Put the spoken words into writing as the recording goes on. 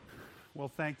Well,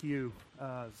 thank you,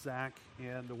 Zach,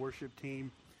 and the worship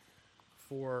team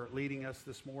for leading us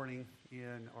this morning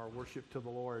in our worship to the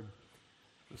Lord.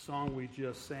 The song we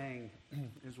just sang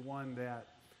is one that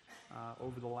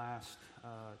over the last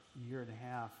year and a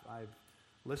half I've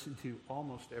listened to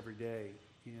almost every day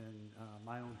in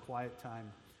my own quiet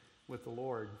time with the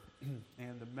Lord.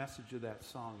 And the message of that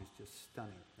song is just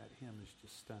stunning. That hymn is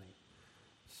just stunning.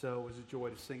 So it was a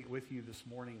joy to sing it with you this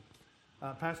morning.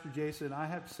 Pastor Jason, I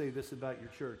have to say this about your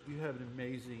church. You have an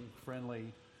amazing,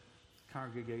 friendly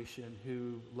congregation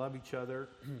who love each other,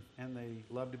 and they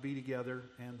love to be together,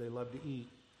 and they love to eat.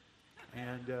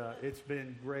 And it's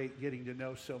been great getting to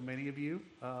know so many of you.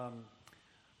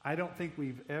 I don't think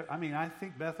I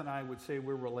think Beth and I would say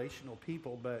we're relational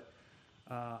people, but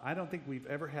I don't think we've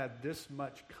ever had this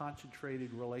much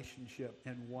concentrated relationship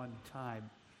in one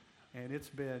time. And it's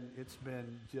been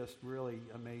just really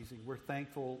amazing. We're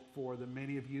thankful for the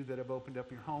many of you that have opened up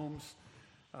your homes.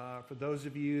 For those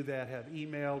of you that have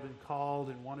emailed and called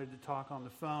and wanted to talk on the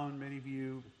phone, many of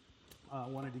you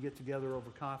wanted to get together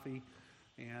over coffee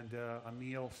and a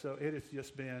meal. So it has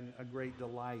just been a great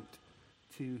delight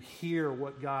to hear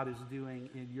what God is doing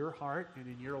in your heart and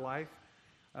in your life,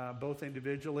 both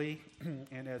individually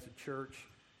and as a church.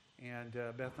 And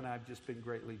Beth and I have just been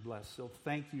greatly blessed. So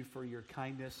thank you for your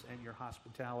kindness and your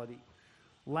hospitality.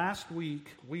 Last week,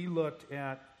 we looked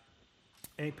at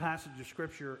a passage of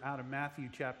Scripture out of Matthew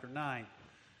chapter 9.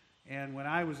 And when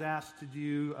I was asked to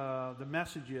do the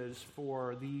messages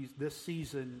for this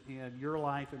season in your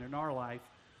life and in our life,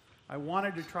 I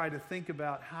wanted to try to think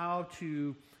about how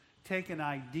to take an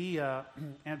idea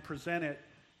and present it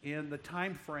in the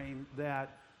time frame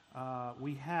that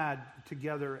we had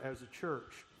together as a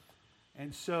church.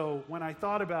 And so when I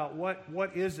thought about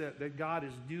what is it that God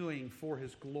is doing for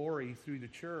His glory through the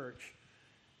church,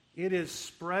 it is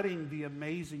spreading the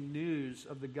amazing news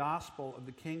of the gospel of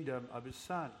the kingdom of His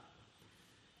Son.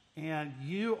 And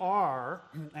you are,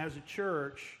 as a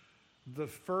church, the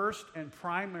first and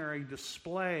primary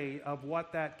display of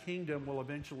what that kingdom will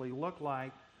eventually look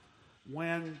like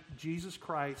when Jesus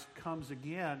Christ comes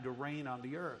again to reign on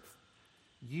the earth.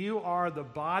 You are the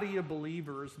body of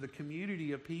believers, the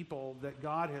community of people that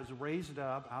God has raised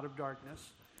up out of darkness.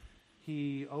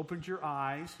 He opened your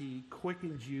eyes. He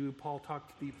quickened you. Paul talked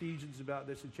to the Ephesians about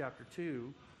this in chapter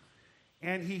 2.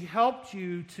 And He helped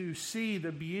you to see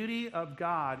the beauty of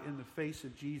God in the face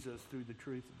of Jesus through the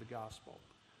truth of the gospel.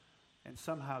 And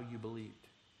somehow you believed.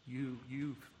 You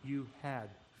had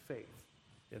faith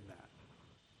in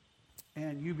that.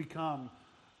 And you become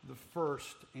the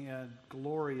first and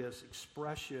glorious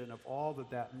expression of all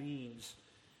that means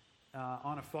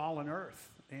on a fallen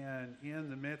earth and in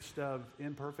the midst of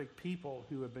imperfect people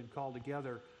who have been called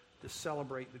together to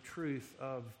celebrate the truth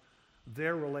of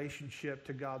their relationship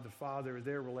to God the Father,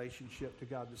 their relationship to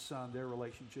God the Son, their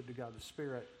relationship to God the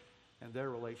Spirit, and their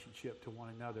relationship to one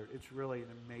another. It's really an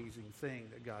amazing thing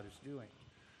that God is doing.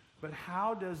 But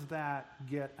how does that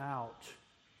get out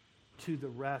to the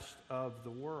rest of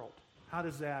the world? How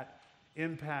does that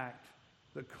impact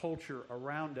the culture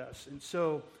around us? And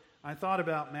so I thought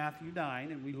about Matthew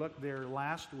 9, and we looked there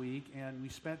last week, and we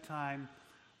spent time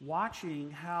watching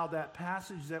how that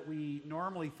passage that we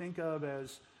normally think of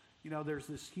as, there's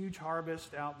this huge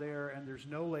harvest out there, and there's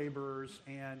no laborers,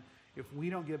 and if we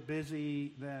don't get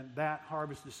busy, then that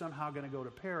harvest is somehow going to go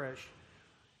to perish.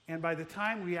 And by the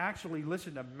time we actually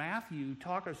listened to Matthew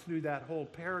talk us through that whole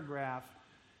paragraph,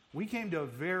 we came to a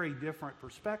very different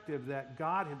perspective that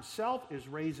God Himself is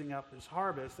raising up this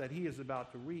harvest that He is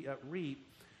about to reap.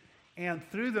 And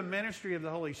through the ministry of the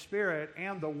Holy Spirit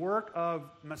and the work of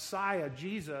Messiah,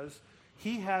 Jesus,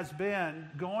 He has been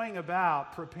going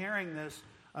about preparing this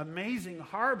amazing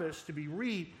harvest to be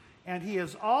reaped. And He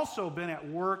has also been at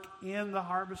work in the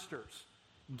harvesters,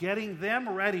 getting them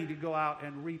ready to go out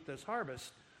and reap this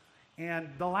harvest. And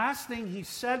the last thing He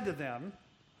said to them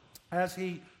as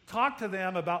He talked to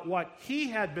them about what He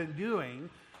had been doing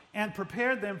and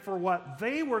prepared them for what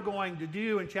they were going to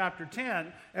do in chapter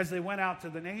 10 as they went out to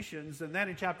the nations, and then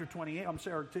in chapter 28,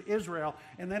 to Israel,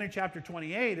 and then in chapter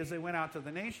 28 as they went out to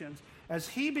the nations. As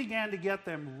He began to get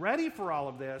them ready for all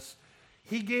of this,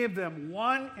 He gave them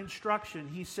one instruction.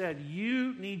 He said,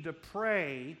 you need to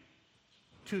pray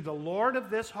to the Lord of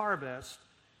this harvest,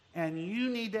 and you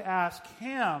need to ask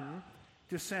Him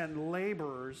to send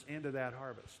laborers into that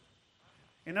harvest.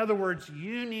 In other words,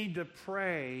 you need to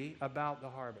pray about the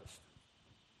harvest.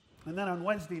 And then on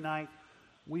Wednesday night,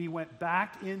 we went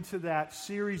back into that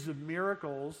series of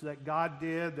miracles that God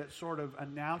did that sort of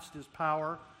announced His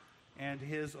power and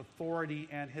His authority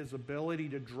and His ability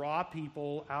to draw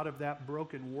people out of that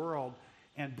broken world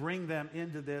and bring them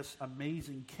into this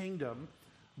amazing kingdom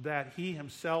that he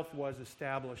himself was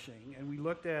establishing. And we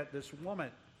looked at this woman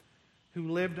who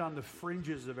lived on the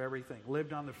fringes of everything,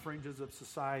 lived on the fringes of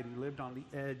society, lived on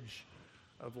the edge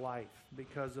of life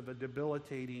because of a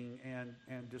debilitating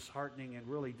and disheartening and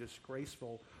really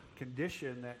disgraceful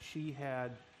condition that she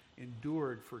had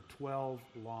endured for 12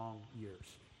 long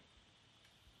years.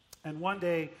 And one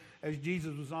day, as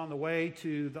Jesus was on the way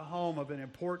to the home of an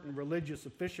important religious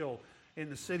official in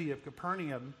the city of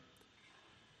Capernaum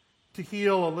to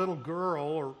heal a little girl,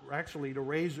 or actually to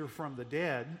raise her from the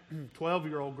dead,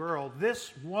 12-year-old girl,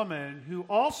 this woman who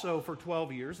also for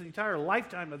 12 years, the entire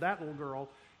lifetime of that little girl,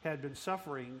 had been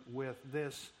suffering with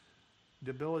this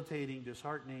debilitating,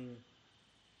 disheartening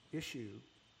issue,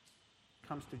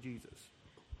 comes to Jesus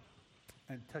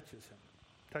and touches him.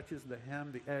 Touches the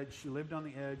hem, the edge. She lived on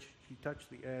the edge. She touched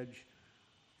the edge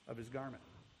of his garment.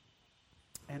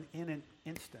 And in an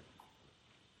instant,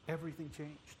 everything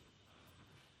changed.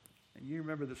 And you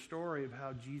remember the story of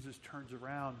how Jesus turns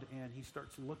around and he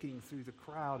starts looking through the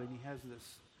crowd, and he has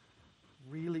this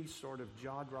really sort of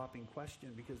jaw-dropping question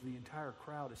because the entire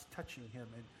crowd is touching him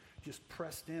and just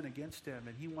pressed in against him,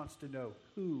 and he wants to know,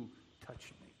 who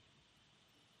touched me?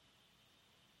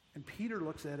 And Peter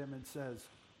looks at him and says,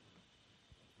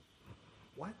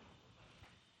 what?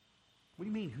 What do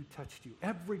you mean, who touched you?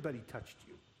 Everybody touched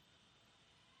you.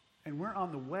 And we're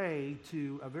on the way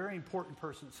to a very important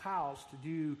person's house to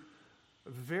do a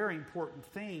very important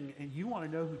thing, and you want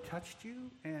to know who touched you?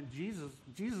 And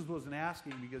Jesus wasn't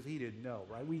asking because he didn't know,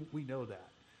 right? We know that.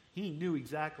 He knew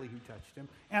exactly who touched him.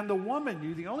 And the woman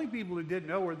knew. The only people who didn't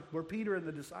know were Peter and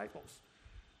the disciples.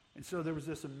 And so there was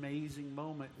this amazing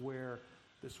moment where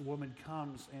this woman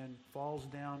comes and falls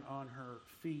down on her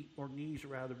feet, or knees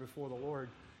rather, before the Lord,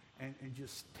 and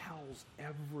just tells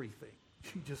everything.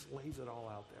 She just lays it all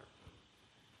out there.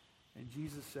 And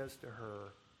Jesus says to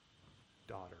her,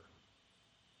 daughter.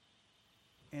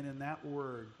 And in that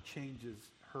word changes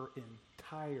her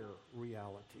entire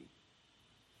reality.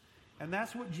 And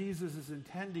that's what Jesus is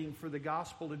intending for the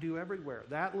gospel to do everywhere.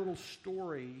 That little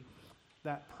story,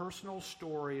 that personal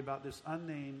story about this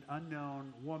unnamed,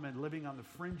 unknown woman living on the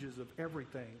fringes of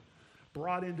everything,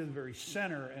 brought into the very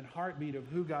center and heartbeat of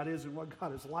who God is and what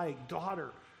God is like. Daughter,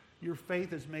 your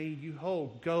faith has made you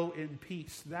whole. Go in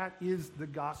peace. That is the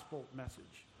gospel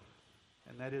message.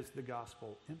 And that is the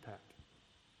gospel impact.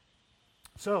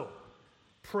 So,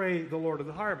 pray the Lord of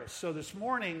the harvest. So this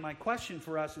morning, my question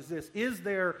for us is this: is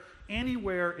there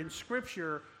anywhere in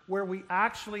Scripture where we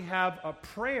actually have a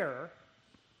prayer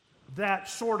that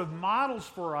sort of models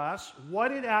for us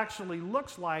what it actually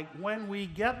looks like when we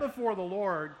get before the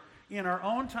Lord in our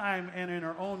own time and in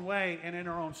our own way and in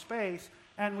our own space,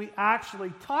 and we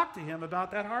actually talk to Him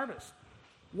about that harvest?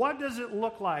 What does it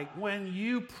look like when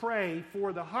you pray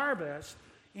for the harvest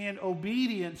in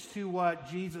obedience to what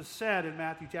Jesus said in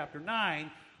Matthew chapter 9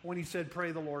 when He said,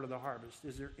 pray the Lord of the harvest?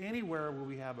 Is there anywhere where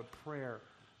we have a prayer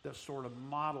that sort of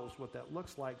models what that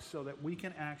looks like so that we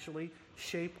can actually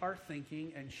shape our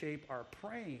thinking and shape our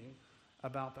praying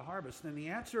about the harvest? And the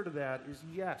answer to that is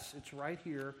yes. It's right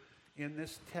here in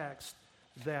this text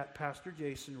that Pastor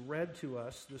Jason read to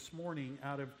us this morning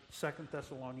out of 2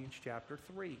 Thessalonians chapter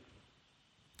 3.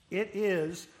 It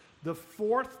is the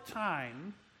fourth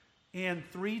time in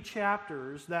 3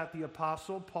 chapters that the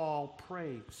Apostle Paul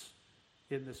prays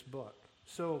in this book.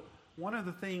 So one of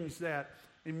the things that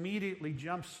immediately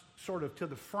jumps sort of to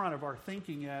the front of our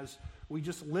thinking as we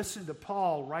just listen to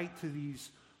Paul write to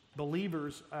these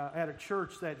believers at a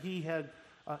church that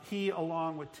he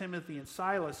along with Timothy and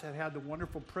Silas had the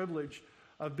wonderful privilege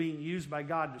of being used by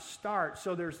God to start.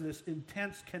 So there's this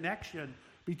intense connection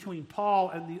between Paul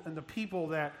and the people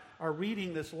that are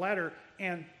reading this letter.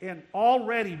 And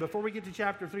already, before we get to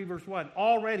chapter 3, verse 1,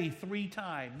 already 3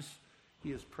 times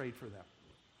he has prayed for them.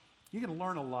 You can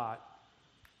learn a lot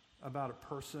about a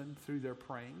person through their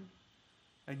praying.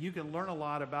 And you can learn a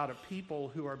lot about a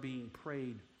people who are being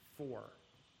prayed for.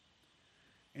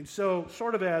 And so,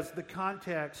 sort of as the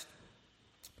context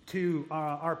to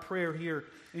our prayer here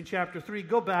in chapter 3,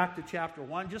 go back to chapter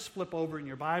 1. Just flip over in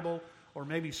your Bible, or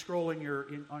maybe scroll on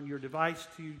your device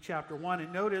to chapter 1,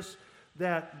 and notice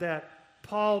that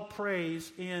Paul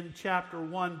prays in chapter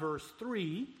 1, verse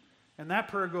 3, and that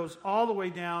prayer goes all the way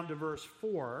down to verse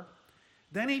 4.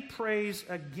 Then he prays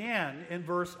again in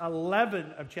verse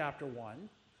 11 of chapter 1,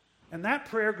 and that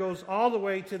prayer goes all the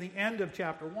way to the end of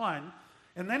chapter 1.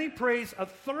 And then he prays a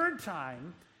third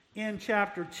time in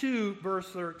chapter 2, verse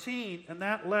 13, and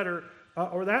that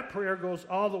prayer goes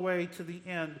all the way to the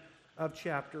end of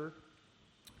chapter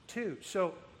 2.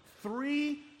 So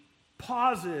 3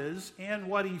 pauses in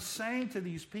what he's saying to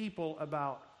these people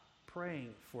about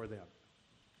praying for them.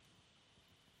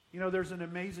 You know, there's an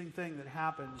amazing thing that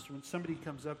happens when somebody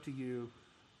comes up to you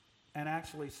and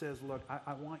actually says, look,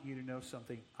 I want you to know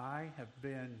something. I have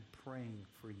been praying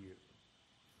for you.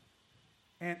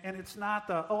 And it's not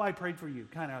the, oh, I prayed for you,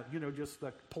 kind of, just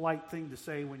the polite thing to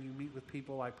say when you meet with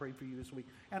people, I prayed for you this week.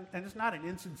 And it's not an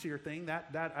insincere thing.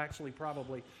 That actually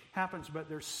probably happens. But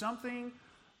there's something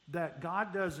that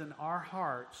God does in our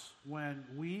hearts when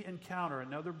we encounter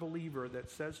another believer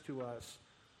that says to us,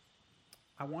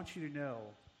 I want you to know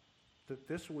that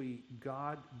this week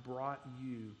God brought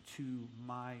you to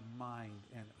my mind,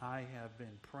 and I have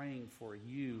been praying for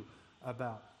you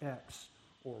about X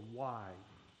or Y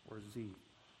or Z.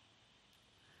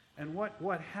 And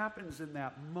what happens in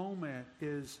that moment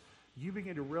is you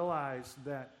begin to realize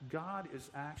that God is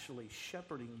actually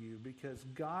shepherding you because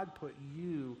God put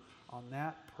you on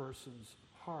that person's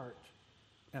heart.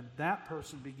 And that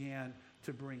person began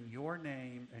to bring your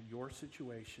name and your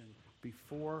situation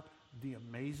before the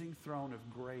amazing throne of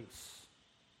grace,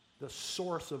 the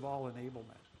source of all enablement.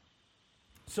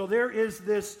 So there is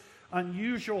this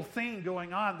unusual thing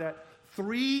going on that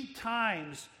 3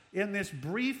 times in this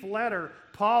brief letter,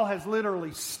 Paul has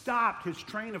literally stopped his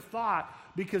train of thought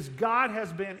because God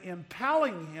has been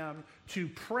impelling him to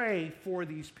pray for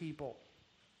these people.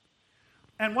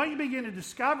 And what you begin to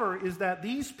discover is that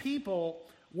these people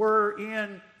were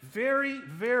in very,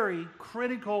 very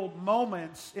critical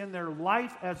moments in their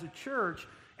life as a church,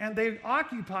 and they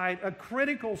occupied a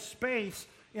critical space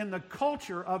in the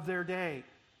culture of their day.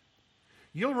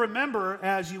 You'll remember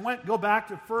as you go back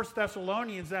to 1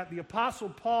 Thessalonians that the Apostle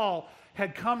Paul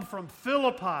had come from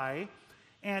Philippi,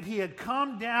 and he had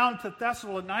come down to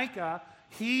Thessalonica,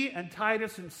 he and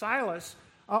Titus and Silas,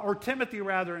 or Timothy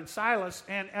rather, and Silas,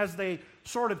 and as they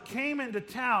sort of came into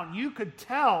town, you could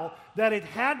tell that it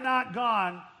had not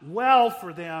gone well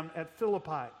for them at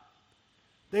Philippi.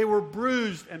 They were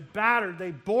bruised and battered.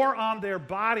 They bore on their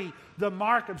body the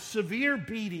mark of severe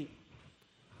beating.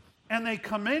 And they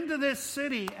come into this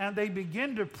city and they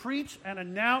begin to preach and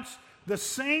announce the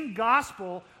same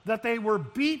gospel that they were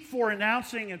beat for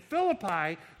announcing in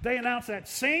Philippi. They announce that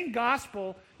same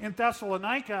gospel in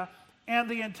Thessalonica, and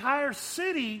the entire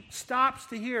city stops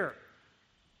to hear.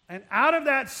 And out of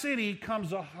that city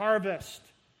comes a harvest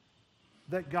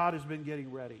that God has been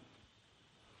getting ready.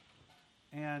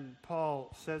 And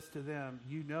Paul says to them,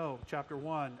 you know, chapter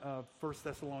 1 of 1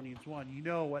 Thessalonians 1, you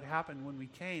know what happened when we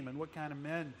came and what kind of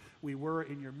men we were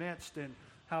in your midst and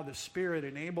how the Spirit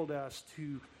enabled us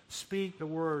to speak the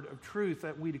word of truth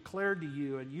that we declared to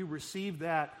you, and you received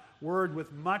that word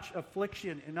with much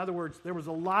affliction. In other words, there was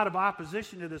a lot of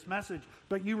opposition to this message,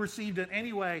 but you received it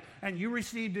anyway, and you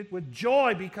received it with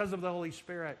joy because of the Holy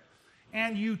Spirit.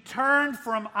 And you turned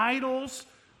from idols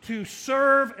to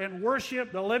serve and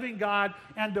worship the living God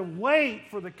and to wait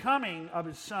for the coming of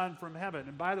his Son from heaven.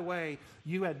 And by the way,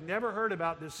 you had never heard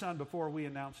about this Son before we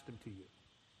announced him to you.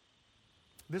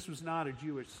 This was not a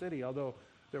Jewish city, although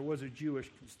there was a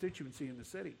Jewish constituency in the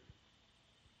city.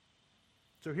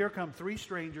 So here come 3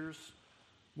 strangers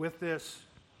with this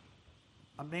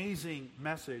amazing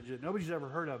message that nobody's ever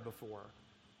heard of before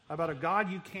about a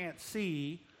God you can't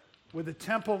see, with a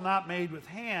temple not made with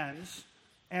hands,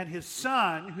 and his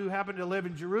Son, who happened to live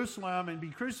in Jerusalem and be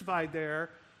crucified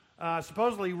there,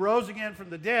 supposedly rose again from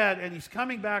the dead, and he's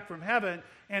coming back from heaven,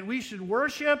 and we should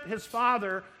worship his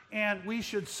Father, and we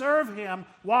should serve him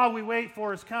while we wait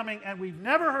for his coming. And we've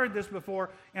never heard this before,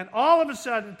 and all of a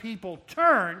sudden people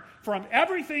turn from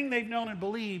everything they've known and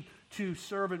believed to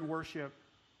serve and worship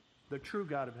the true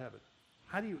God of heaven.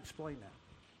 How do you explain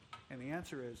that? And the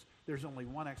answer is, there's only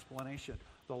one explanation.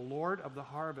 The Lord of the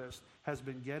harvest has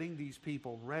been getting these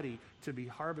people ready to be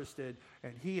harvested,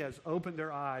 and he has opened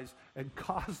their eyes and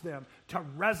caused them to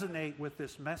resonate with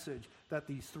this message that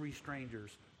these 3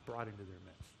 strangers brought into their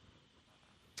midst.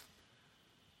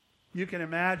 You can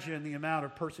imagine the amount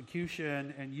of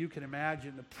persecution, and you can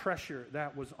imagine the pressure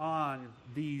that was on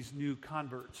these new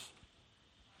converts.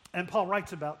 And Paul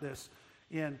writes about this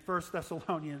in 1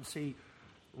 Thessalonians. He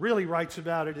really writes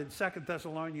about it in 2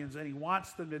 Thessalonians, and he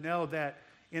wants them to know that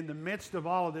in the midst of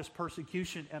all of this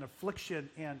persecution and affliction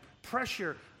and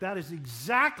pressure, that is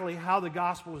exactly how the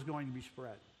gospel is going to be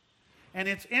spread. And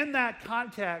it's in that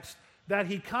context that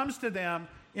he comes to them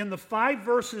in the 5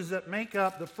 verses that make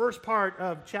up the first part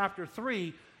of chapter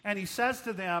 3, and he says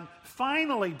to them,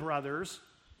 finally, brothers,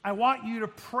 I want you to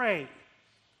pray.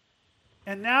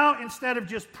 And now, instead of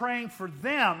just praying for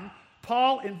them,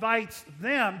 Paul invites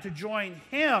them to join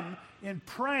him in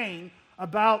praying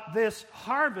about this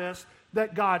harvest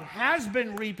that God has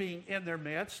been reaping in their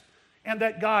midst, and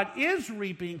that God is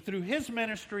reaping through his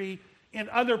ministry in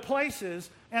other places,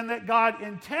 and that God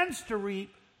intends to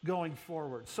reap going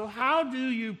forward. So how do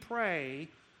you pray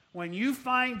when you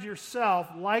find yourself,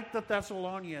 like the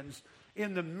Thessalonians,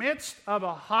 in the midst of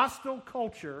a hostile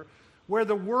culture where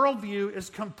the worldview is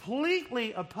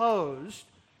completely opposed?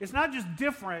 It's not just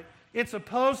different, it's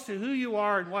opposed to who you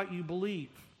are and what you believe.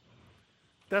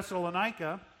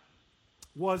 Thessalonica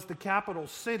was the capital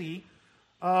city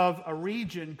of a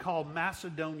region called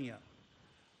Macedonia.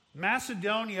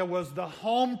 Macedonia was the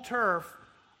home turf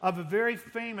of a very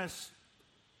famous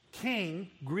king,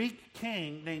 Greek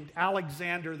king, named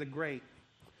Alexander the Great.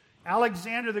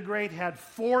 Alexander the Great had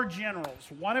 4 generals.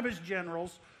 One of his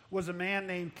generals was a man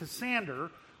named Cassander,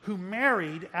 who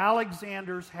married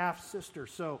Alexander's half-sister.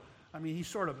 So, he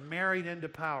sort of married into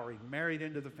power. He married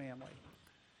into the family.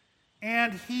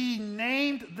 And he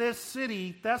named this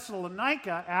city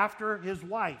Thessalonica after his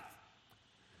wife.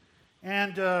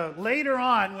 And later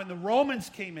on, when the Romans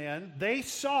came in, they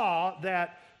saw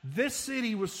that this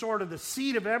city was sort of the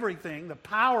seat of everything. The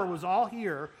power was all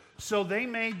here. So they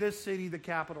made this city the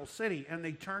capital city. And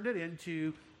they turned it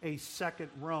into a second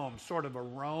Rome, sort of a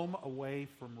Rome away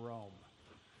from Rome.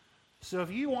 So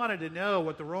if you wanted to know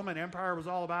what the Roman Empire was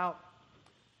all about,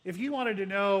 if you wanted to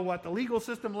know what the legal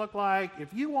system looked like,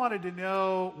 if you wanted to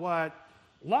know what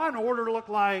law and order looked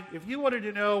like, if you wanted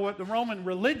to know what the Roman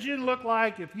religion looked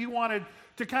like, if you wanted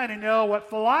to kind of know what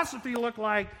philosophy looked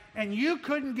like, and you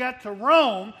couldn't get to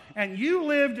Rome, and you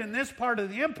lived in this part of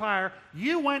the empire,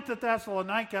 you went to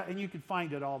Thessalonica, and you could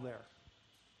find it all there.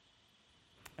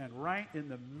 And right in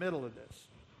the middle of this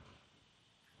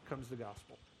comes the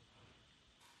gospel.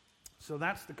 So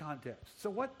that's the context. So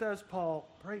what does Paul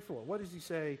pray for? What does he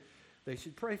say they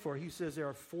should pray for? He says there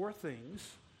are 4 things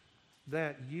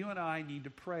that you and I need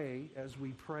to pray as we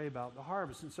pray about the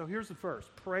harvest. And so here's the first.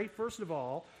 Pray, first of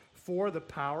all, for the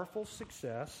powerful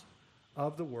success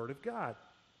of the Word of God.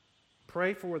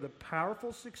 Pray for the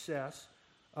powerful success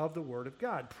of the Word of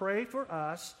God. Pray for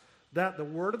us that the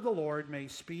Word of the Lord may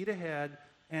speed ahead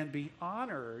and be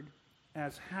honored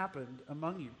as happened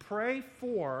among you. Pray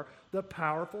for the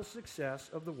powerful success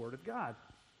of the Word of God.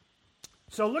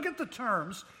 So look at the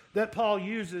terms that Paul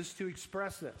uses to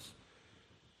express this.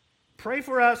 Pray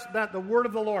for us that the Word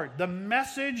of the Lord, the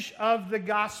message of the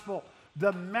gospel,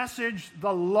 the message,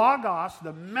 the logos,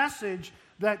 the message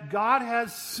that God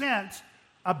has sent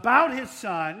about His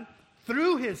Son,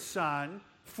 through His Son,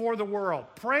 for the world.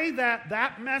 Pray that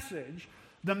that message,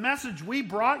 the message we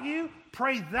brought you,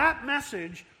 pray that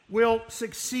message will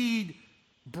succeed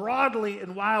broadly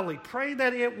and wildly. Pray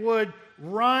that it would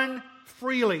run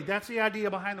freely. That's the idea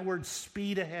behind the word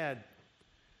speed ahead.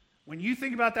 When you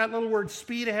think about that little word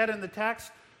speed ahead in the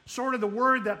text, sort of the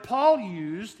word that Paul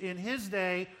used in his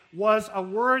day was a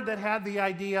word that had the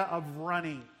idea of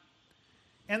running.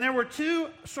 And there were 2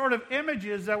 sort of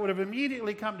images that would have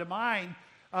immediately come to mind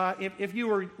if you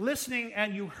were listening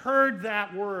and you heard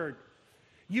that word.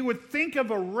 You would think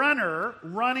of a runner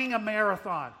running a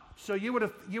marathon. So you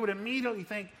would immediately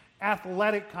think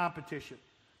athletic competition.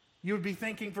 You would be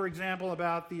thinking, for example,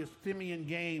 about the Isthmian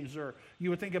Games, or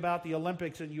you would think about the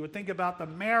Olympics, and you would think about the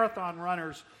marathon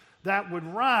runners that would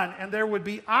run, and there would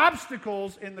be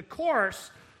obstacles in the course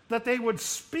that they would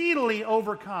speedily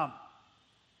overcome.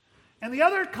 And the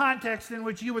other context in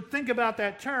which you would think about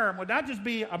that term would not just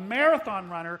be a marathon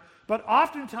runner, but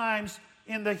oftentimes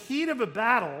in the heat of a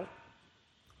battle,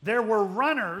 there were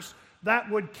runners that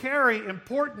would carry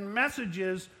important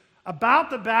messages about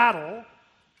the battle,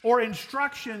 or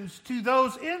instructions to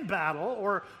those in battle,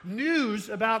 or news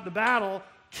about the battle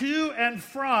to and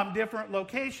from different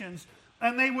locations.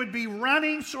 And they would be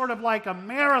running sort of like a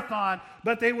marathon,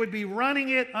 but they would be running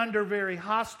it under very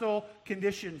hostile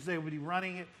conditions. They would be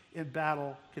running it in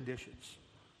battle conditions.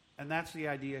 And that's the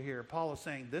idea here. Paul is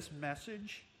saying this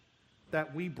message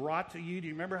that we brought to you, do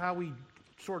you remember how we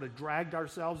sort of dragged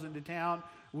ourselves into town?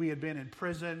 We had been in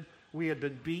prison. We had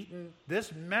been beaten.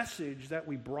 This message that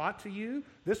we brought to you,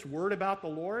 this word about the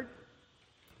Lord,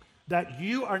 that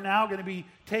you are now going to be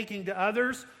taking to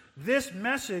others, this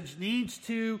message needs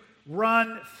to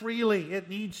run freely. It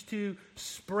needs to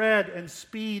spread and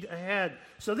speed ahead.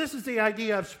 So this is the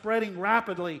idea of spreading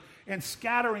rapidly and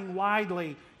scattering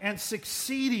widely and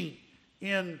succeeding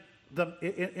in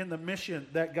the mission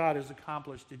that God has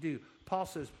accomplished to do. Paul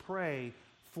says, pray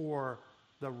for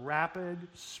the rapid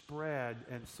spread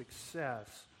and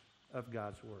success of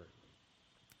God's Word.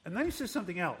 And then he says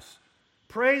something else.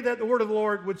 Pray that the Word of the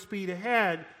Lord would speed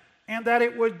ahead and that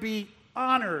it would be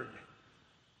honored.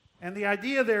 And the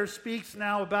idea there speaks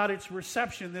now about its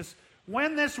reception.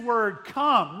 When this Word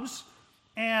comes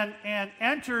and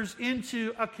enters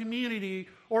into a community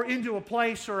or into a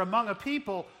place or among a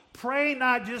people, pray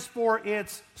not just for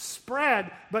its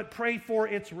spread, but pray for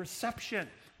its reception.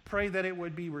 Pray that it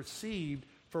would be received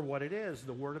for what it is,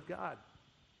 the Word of God.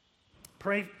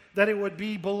 Pray that it would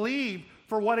be believed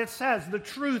for what it says, the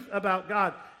truth about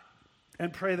God.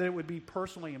 And pray that it would be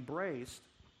personally embraced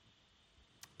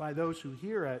by those who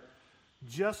hear it,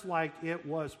 just like it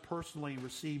was personally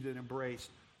received and embraced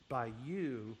by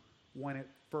you when it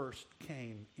first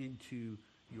came into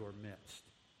your midst.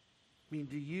 I mean,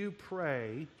 do you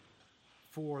pray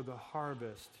for the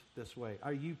harvest this way?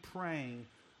 Are you praying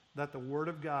that the Word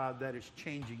of God that is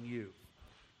changing you,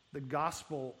 the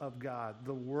gospel of God,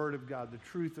 the Word of God, the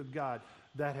truth of God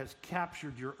that has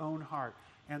captured your own heart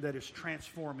and that is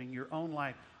transforming your own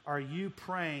life, are you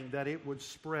praying that it would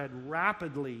spread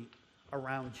rapidly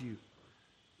around you?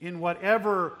 In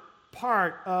whatever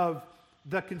part of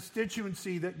the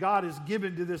constituency that God has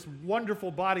given to this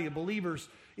wonderful body of believers,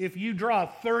 if you draw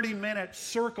a 30-minute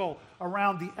circle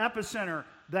around the epicenter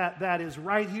that is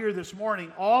right here this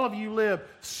morning, all of you live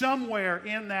somewhere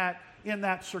in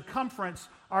that circumference.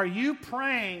 Are you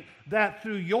praying that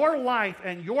through your life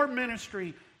and your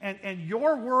ministry and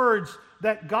your words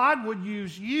that God would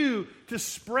use you to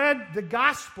spread the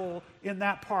gospel in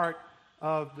that part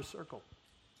of the circle?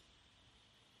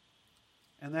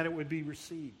 And that it would be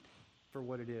received for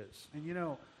what it is. And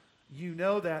you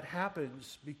know that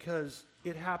happens because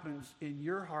it happens in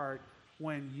your heart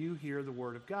when you hear the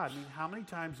Word of God. I mean, how many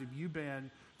times have you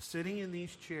been sitting in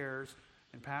these chairs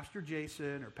and Pastor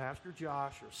Jason or Pastor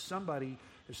Josh or somebody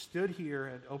has stood here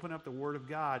and opened up the Word of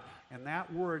God, and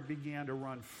that Word began to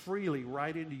run freely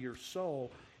right into your soul,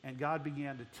 and God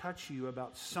began to touch you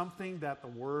about something that the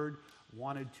Word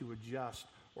wanted to adjust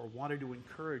or wanted to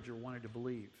encourage or wanted to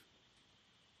believe?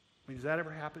 I mean, does that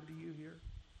ever happen to you here?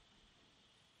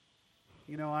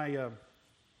 You know, I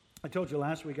told you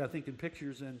last week I think in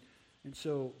pictures, and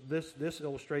so this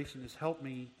illustration has helped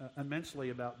me immensely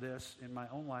about this in my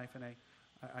own life, and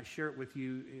I share it with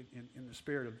you in the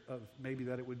spirit of maybe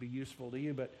that it would be useful to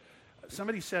you. But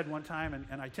somebody said one time,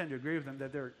 and I tend to agree with them,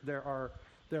 that there are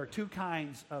two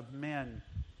kinds of men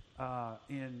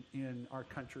in our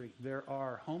country. There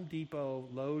are Home Depot,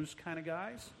 Lowe's kind of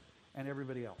guys, and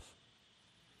everybody else.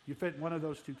 You fit in one of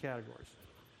those two categories.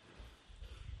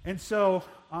 And so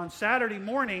on Saturday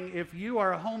morning, if you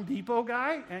are a Home Depot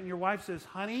guy and your wife says,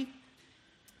 honey,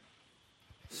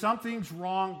 something's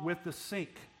wrong with the sink,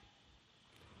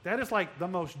 that is like the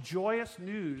most joyous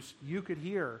news you could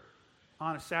hear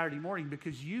on a Saturday morning,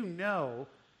 because you know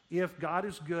if God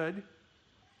is good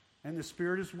and the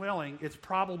Spirit is willing, it's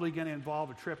probably going to involve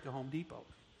a trip to Home Depot.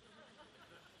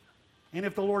 And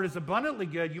if the Lord is abundantly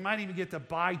good, you might even get to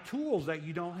buy tools that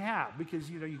you don't have, because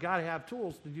you got to have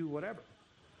tools to do whatever.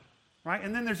 Right?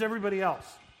 And then there's everybody else.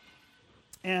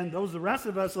 And those the rest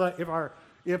of us,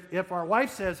 if our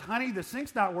wife says, honey, the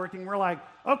sink's not working, we're like,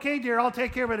 okay, dear, I'll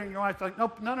take care of it. And your wife's like,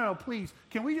 no, please.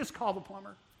 Can we just call the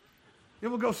plumber? It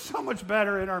will go so much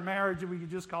better in our marriage if we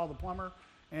could just call the plumber.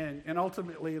 And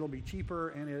ultimately, it'll be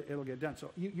cheaper and it'll get done.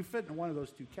 So you fit in one of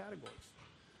those two categories.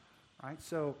 Right?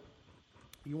 So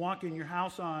you walk in your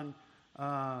house on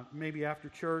maybe after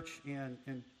church,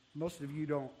 and most of you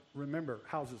don't remember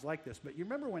houses like this, but you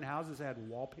remember when houses had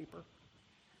wallpaper?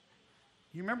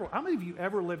 You remember, how many of you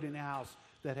ever lived in a house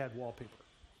that had wallpaper?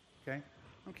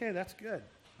 Okay, that's good.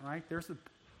 All right, those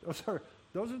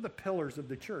are the pillars of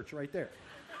the church right there,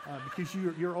 because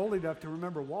you're old enough to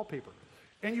remember wallpaper.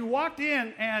 And you walked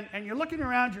in, and you're looking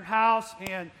around your house,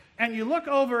 and you look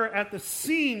over at the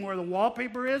seam where the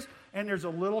wallpaper is, and there's a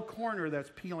little corner that's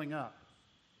peeling up.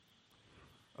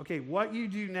 Okay, what you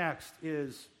do next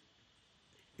is,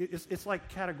 it's like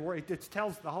category. It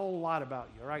tells the whole lot about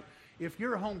you, all right? If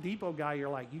you're a Home Depot guy, you're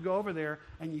like, you go over there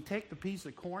and you take the piece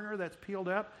of corner that's peeled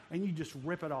up and you just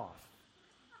rip it off.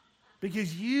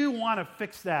 Because you want to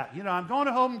fix that. I'm going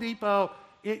to Home Depot.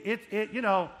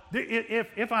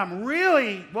 If I'm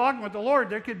really walking with the Lord,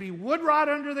 there could be wood rot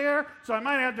under there, so I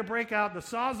might have to break out the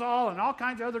Sawzall and all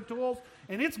kinds of other tools,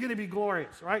 and it's going to be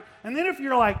glorious, right? And then if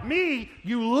you're like me,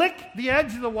 you lick the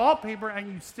edge of the wallpaper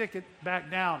and you stick it back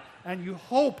down, and you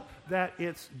hope that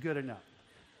it's good enough.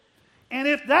 And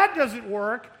if that doesn't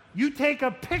work, you take a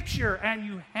picture and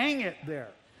you hang it there.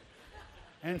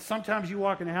 And sometimes you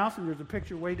walk in the house and there's a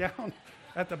picture way down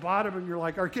at the bottom, and you're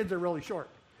like, our kids are really short.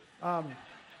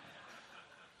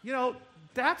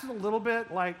 That's a little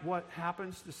bit like what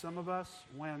happens to some of us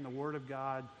when the Word of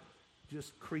God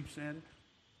just creeps in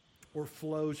or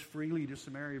flows freely to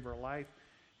some area of our life,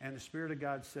 and the Spirit of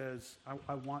God says,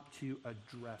 I want to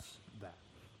address that.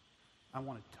 I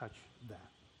want to touch that.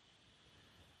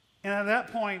 And at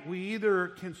that point, we either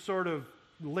can sort of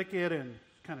lick it and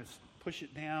kind of push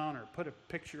it down or put a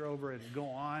picture over it and go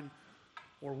on,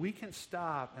 or we can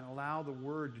stop and allow the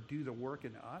Word to do the work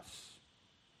in us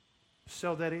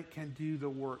so that it can do the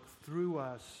work through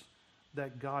us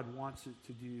that God wants it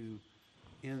to do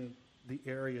in the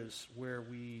areas where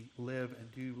we live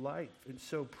and do life. And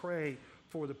so pray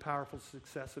for the powerful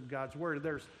success of God's Word.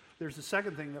 There's the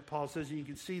second thing that Paul says, and you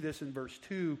can see this in verse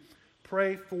 2.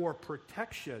 Pray for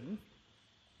protection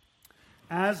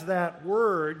as that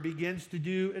Word begins to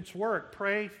do its work.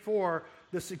 Pray for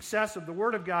the success of the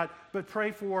Word of God, but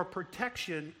pray for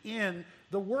protection in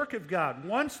the work of God.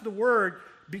 Once the Word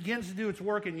begins to do its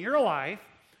work in your life,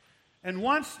 and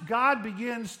once God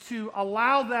begins to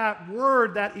allow that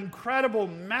Word, that incredible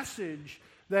message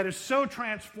that has so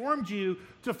transformed you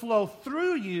to flow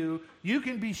through you, you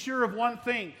can be sure of one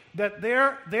thing, that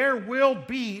there will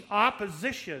be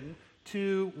opposition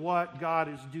to what God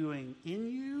is doing in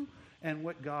you and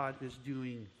what God is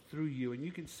doing through you. And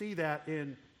you can see that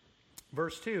in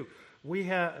verse 2.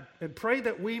 And pray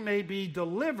that we may be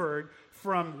delivered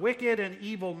from wicked and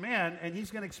evil men. And he's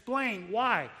going to explain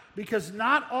why. Because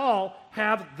not all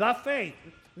have the faith.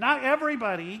 Not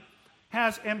everybody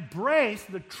has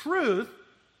embraced the truth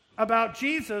about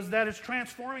Jesus that is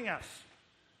transforming us.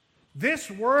 This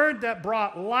Word that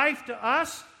brought life to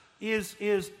us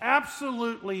is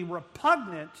absolutely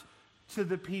repugnant to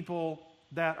the people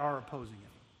that are opposing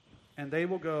it. And they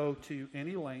will go to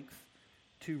any length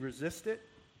to resist it.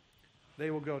 They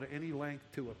will go to any length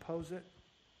to oppose it.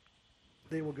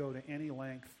 They will go to any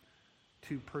length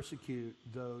to persecute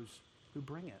those who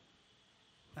bring it.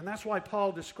 And that's why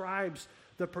Paul describes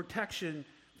the protection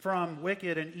from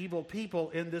wicked and evil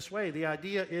people in this way. The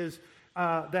idea is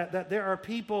that there are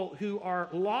people who are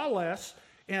lawless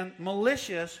and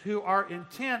malicious, who are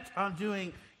intent on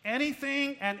doing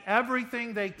anything and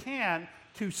everything they can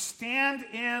to stand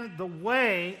in the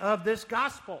way of this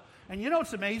gospel. And you know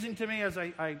what's amazing to me as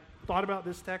I thought about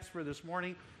this text for this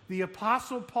morning? The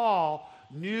Apostle Paul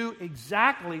knew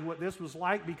exactly what this was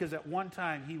like because at one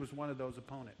time he was one of those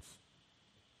opponents.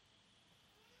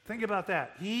 Think about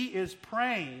that. He is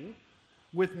praying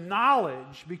with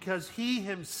knowledge because he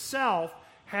himself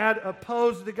had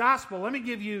opposed the gospel. Let me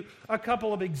give you a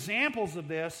couple of examples of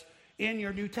this in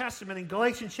your New Testament. In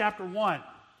Galatians chapter 1,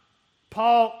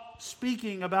 Paul,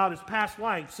 speaking about his past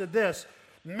life, said this: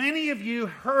 "Many of you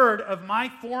heard of my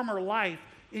former life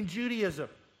in Judaism,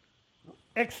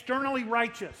 externally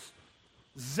righteous,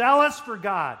 zealous for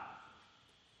God.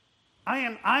 I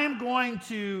am going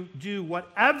to do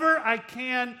whatever I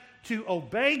can to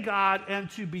obey God and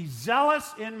to be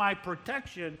zealous in my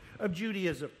protection of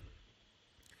Judaism."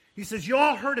 He says, you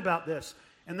all heard about this.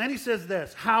 And then he says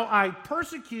this: "How I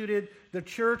persecuted the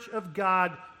church of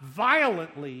God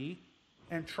violently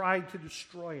and tried to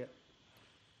destroy it.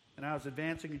 And I was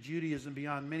advancing in Judaism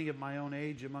beyond many of my own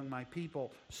age among my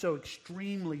people. So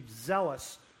extremely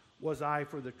zealous was I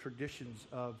for the traditions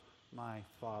of my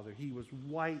father." He was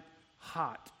white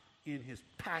hot in his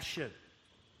passion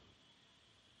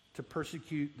to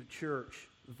persecute the church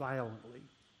violently.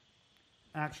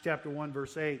 Acts chapter 1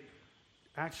 verse 8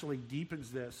 actually deepens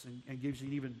this and gives you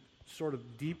an even sort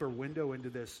of deeper window into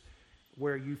this,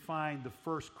 where you find the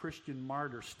first Christian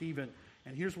martyr, Stephen.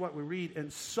 And here's what we read: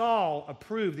 "And Saul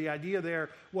approved." The idea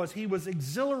there was he was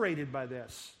exhilarated by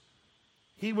this.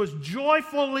 He was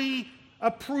joyfully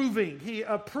approving. He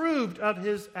approved of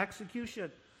his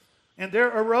execution. "And there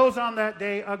arose on that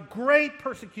day a great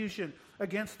persecution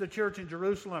against the church in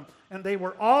Jerusalem, and they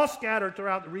were all scattered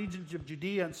throughout the regions of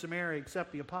Judea and Samaria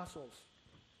except the apostles."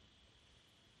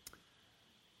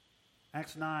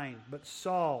 Acts 9, "But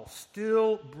Saul,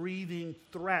 still breathing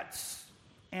threats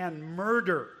and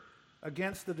murder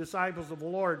against the disciples of the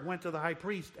Lord, went to the high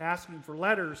priest asking for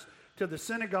letters to the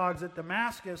synagogues at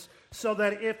Damascus, so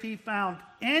that if he found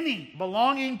any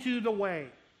belonging to the way,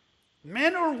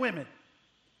 men or women,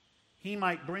 he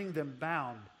might bring them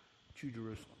bound to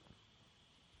Jerusalem."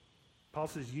 Paul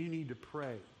says you need to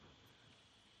pray,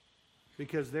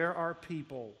 because there are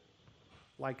people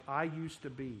like I used to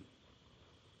be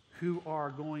who are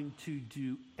going to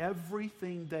do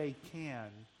everything they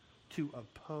can to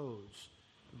oppose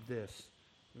this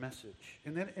message.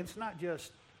 And then it's not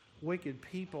just wicked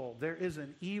people. There is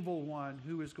an evil one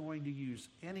who is going to use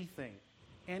anything,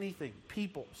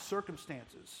 people,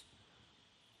 circumstances,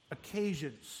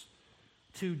 occasions,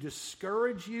 to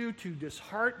discourage you, to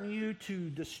dishearten you,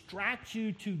 to distract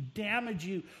you, to damage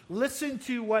you. Listen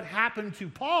to what happened to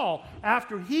Paul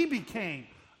after he became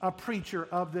a preacher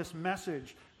of this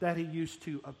message that he used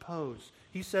to oppose.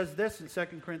 He says this in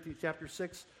 2 Corinthians chapter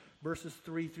 6, verses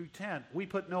 3 through 10. We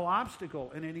put no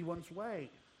obstacle in anyone's way,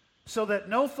 so that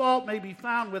no fault may be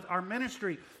found with our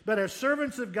ministry. But as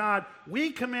servants of God, we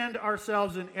commend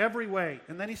ourselves in every way.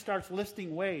 And then he starts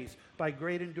listing ways: by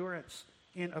great endurance,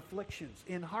 in afflictions,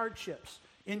 in hardships,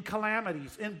 in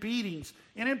calamities, in beatings,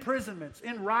 in imprisonments,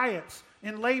 in riots,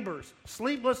 in labors,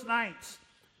 sleepless nights,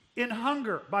 in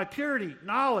hunger, by purity,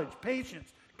 knowledge,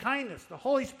 patience, kindness, the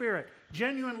Holy Spirit,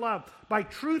 genuine love, by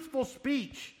truthful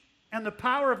speech and the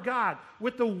power of God,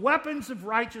 with the weapons of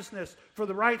righteousness for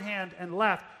the right hand and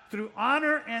left, through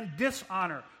honor and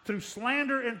dishonor, through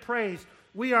slander and praise.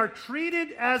 We are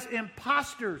treated as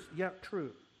impostors, yet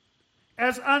true,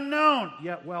 as unknown,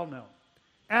 yet well known,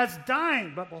 as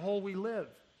dying, but behold, we live,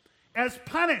 as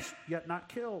punished, yet not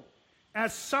killed,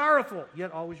 as sorrowful,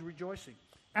 yet always rejoicing,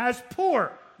 as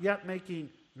poor, yet making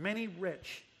many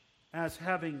rich, as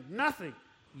having nothing,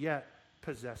 yet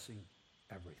possessing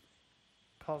everything.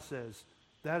 Paul says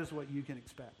that is what you can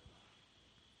expect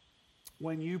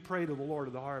when you pray to the Lord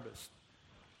of the harvest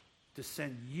to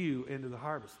send you into the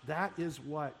harvest. That is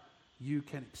what you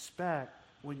can expect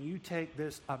when you take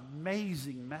this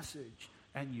amazing message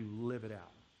and you live it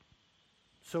out.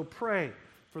 So pray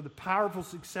for the powerful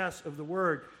success of the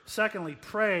word. Secondly,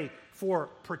 pray for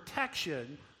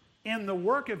protection in the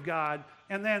work of God.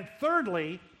 And then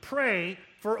thirdly, pray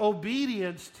for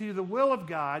obedience to the will of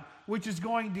God, which is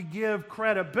going to give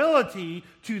credibility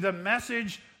to the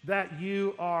message that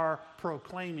you are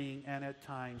proclaiming and at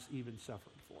times even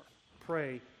suffering for.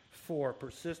 Pray for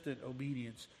persistent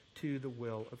obedience to the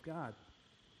will of God.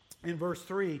 In verse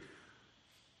 3,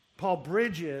 Paul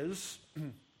bridges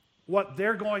what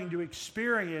they're going to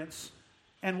experience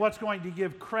and what's going to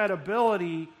give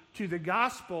credibility to the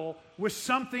gospel with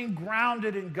something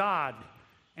grounded in God.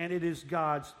 And it is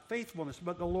God's faithfulness.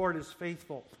 But the Lord is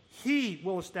faithful. He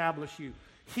will establish you.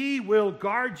 He will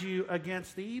guard you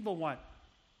against the evil one.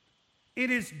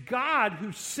 It is God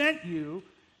who sent you.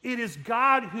 It is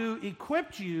God who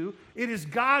equipped you. It is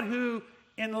God who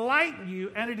enlightened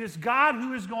you. And it is God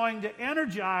who is going to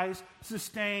energize,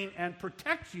 sustain, and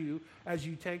protect you as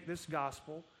you take this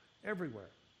gospel everywhere.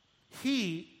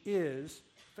 He is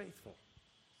faithful.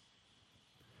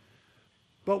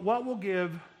 But what will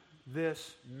give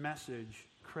this message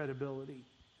credibility,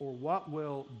 or what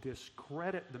will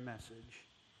discredit the message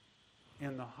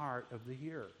in the heart of the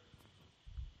hearer?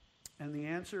 And the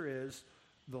answer is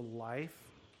the life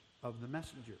of the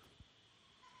messenger.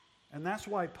 And that's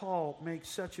why Paul makes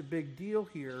such a big deal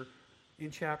here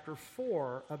in chapter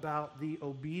 4 about the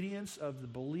obedience of the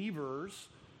believers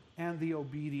and the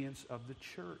obedience of the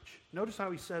church. Notice how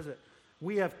he says it.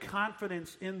 We have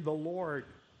confidence in the Lord.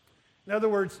 In other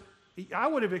words, I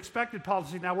would have expected Paul to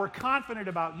say, now we're confident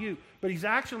about you. But he's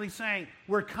actually saying,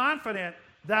 we're confident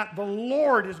that the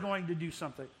Lord is going to do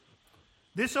something.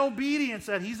 This obedience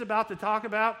that he's about to talk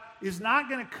about is not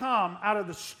going to come out of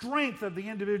the strength of the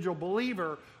individual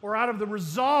believer or out of the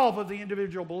resolve of the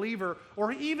individual believer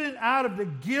or even out of the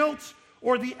guilt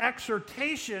or the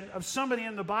exhortation of somebody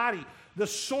in the body. The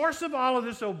source of all of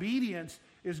this obedience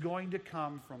is going to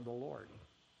come from the Lord.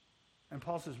 And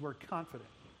Paul says we're confident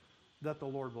that the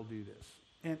Lord will do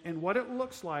this. And what it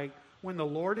looks like when the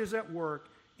Lord is at work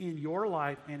in your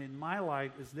life and in my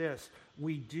life is this: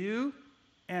 we do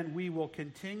and we will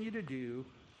continue to do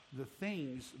the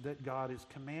things that God has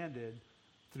commanded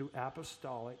through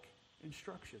apostolic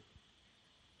instruction.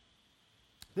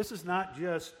 This is not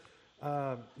just,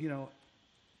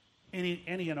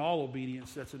 any and all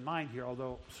obedience that's in mind here,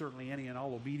 although certainly any and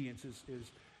all obedience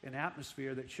is an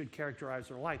atmosphere that should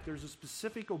characterize our life. There's a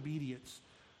specific obedience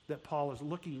that Paul is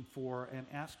looking for and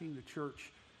asking the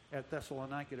church at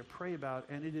Thessalonica to pray about,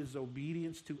 and it is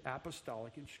obedience to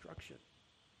apostolic instruction.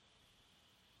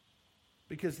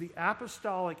 Because the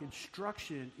apostolic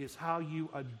instruction is how you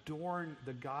adorn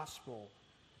the gospel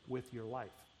with your life.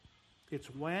 It's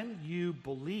when you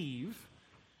believe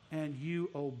and you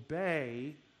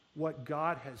obey what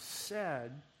God has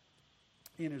said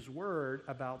in his word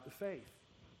about the faith.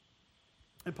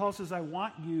 And Paul says, I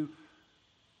want you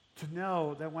to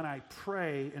know that when I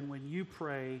pray and when you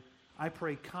pray, I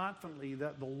pray confidently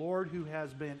that the Lord who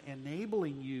has been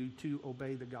enabling you to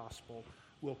obey the gospel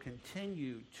will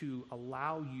continue to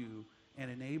allow you and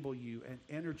enable you and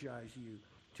energize you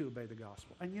to obey the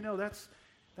gospel. And you know, that's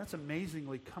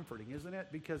amazingly comforting, isn't it?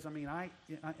 Because,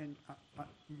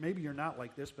 maybe you're not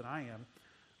like this, but I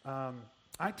am.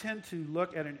 I tend to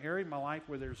look at an area in my life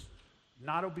where there's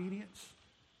not obedience,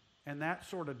 and that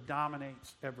sort of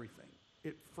dominates everything.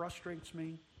 It frustrates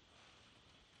me.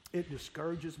 It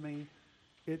discourages me.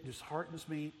 It disheartens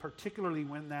me, particularly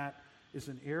when that is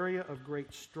an area of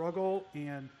great struggle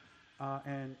and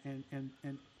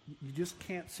you just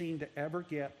can't seem to ever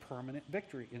get permanent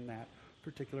victory in that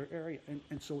particular area.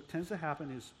 And so what tends to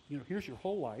happen is, here's your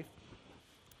whole life,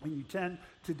 and you tend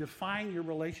to define your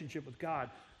relationship with God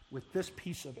with this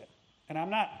piece of it. And I'm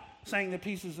not saying the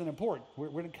piece isn't important. We're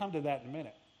going to come to that in a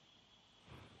minute.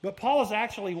 But Paul is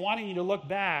actually wanting you to look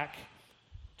back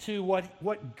to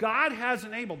what God has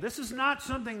enabled. This is not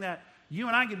something that you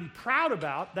and I can be proud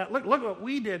about. That look what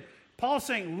we did. Paul's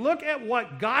saying, look at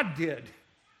what God did.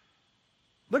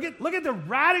 Look at the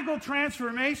radical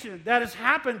transformation that has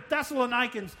happened,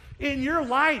 Thessalonians, in your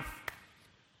life.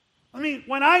 I mean,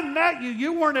 when I met you,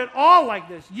 you weren't at all like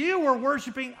this. You were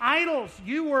worshiping idols.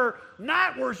 You were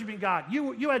not worshiping God.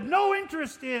 You had no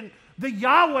interest in the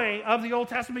Yahweh of the Old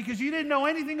Testament because you didn't know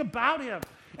anything about him.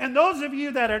 And those of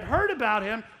you that had heard about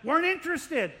him weren't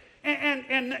interested.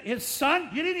 And his son,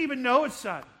 you didn't even know his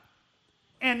son.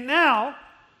 And now,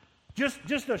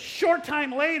 just a short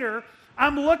time later,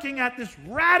 I'm looking at this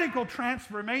radical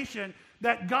transformation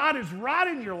that God has wrought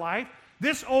in your life,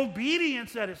 this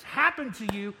obedience that has happened to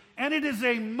you, and it is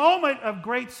a moment of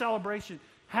great celebration.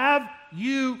 Have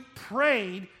you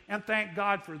prayed and thanked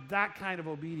God for that kind of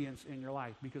obedience in your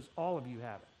life? Because all of you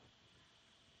have it.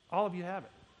 All of you have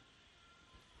it.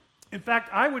 In fact,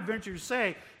 I would venture to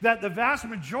say that the vast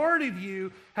majority of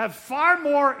you have far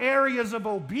more areas of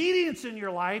obedience in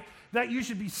your life that you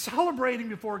should be celebrating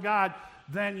before God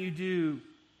than you do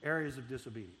areas of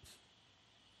disobedience.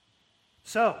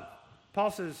 So,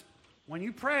 Paul says, when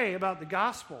you pray about the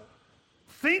gospel,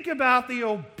 think about the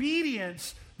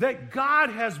obedience that God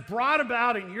has brought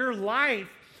about in your life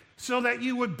so that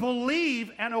you would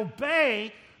believe and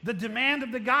obey the demand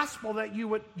of the gospel, that you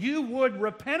would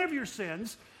repent of your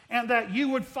sins and that you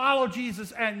would follow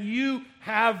Jesus, and you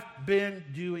have been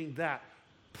doing that.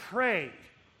 Pray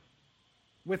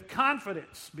with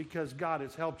confidence because God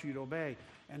has helped you to obey.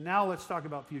 And now let's talk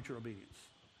about future obedience.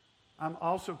 I'm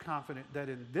also confident that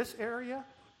in this area,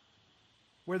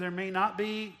 where there may not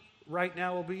be right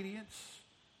now obedience,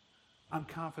 I'm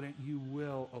confident you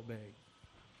will obey.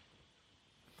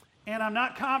 And I'm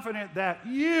not confident that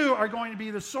you are going to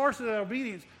be the source of that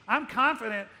obedience. I'm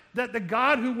confident that the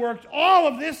God who worked all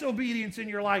of this obedience in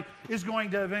your life is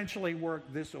going to eventually work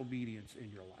this obedience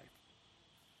in your life.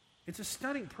 It's a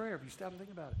stunning prayer if you stop and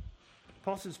think about it.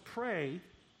 Paul says, pray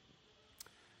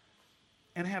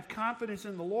and have confidence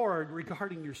in the Lord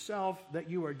regarding yourself that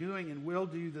you are doing and will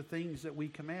do the things that we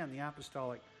command, the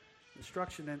apostolic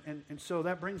instruction. And so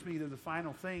that brings me to the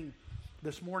final thing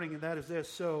this morning, and that is this.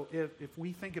 So if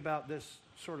we think about this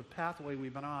sort of pathway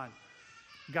we've been on,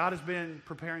 God has been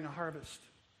preparing a harvest.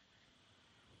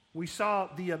 We saw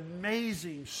the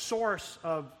amazing source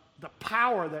of the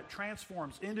power that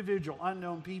transforms individual,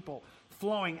 unknown people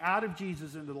flowing out of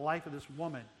Jesus into the life of this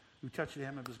woman who touched the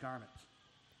hem of his garments.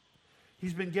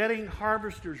 He's been getting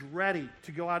harvesters ready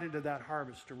to go out into that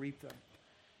harvest to reap them.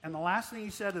 And the last thing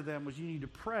he said to them was, you need to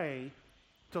pray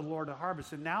to the Lord to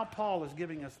harvest. And now Paul is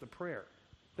giving us the prayer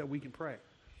that we can pray.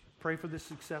 Pray for the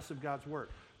success of God's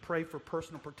work. Pray for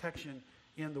personal protection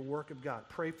in the work of God.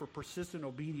 Pray for persistent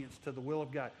obedience to the will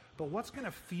of God. But what's going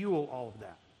to fuel all of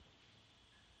that?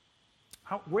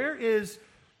 Where is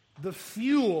the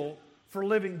fuel for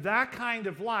living that kind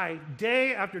of life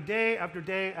day after day after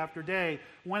day after day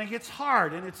when it gets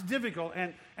hard and it's difficult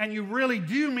and you really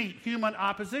do meet human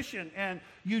opposition and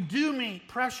you do meet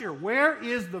pressure? Where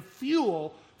is the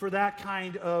fuel for that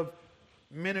kind of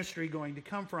ministry going to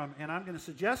come from? And I'm going to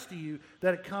suggest to you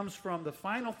that it comes from the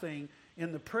final thing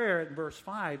in the prayer in verse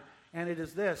 5, and it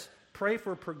is this: pray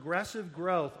for progressive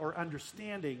growth or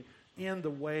understanding in the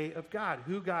way of God,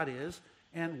 who God is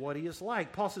and what he is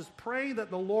like. Paul says, pray that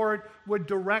the Lord would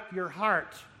direct your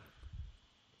heart.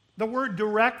 The word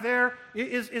direct there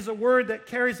is a word that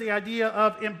carries the idea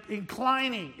of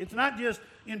inclining. It's not just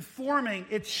informing,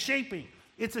 it's shaping.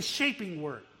 It's a shaping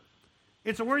word.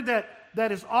 It's a word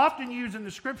that is often used in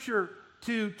the Scripture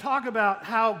to talk about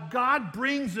how God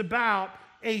brings about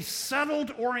a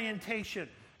settled orientation,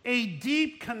 a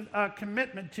deep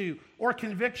commitment to or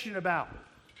conviction about.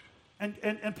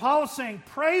 And Paul is saying,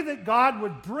 pray that God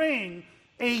would bring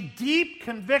a deep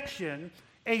conviction,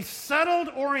 a settled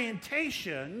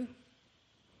orientation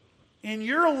in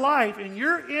your life, in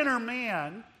your inner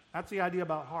man. That's the idea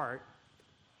about heart,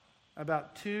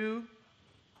 about two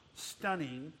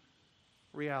stunning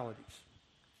realities.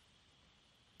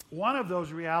 One of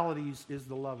those realities is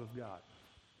the love of God.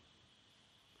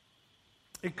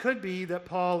 It could be that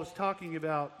Paul is talking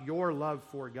about your love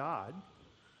for God.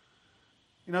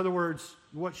 In other words,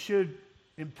 what should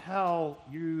impel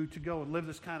you to go and live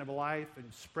this kind of a life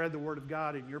and spread the word of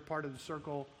God in your part of the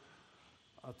circle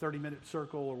a 30-minute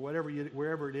circle or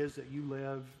wherever it is that you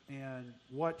live, and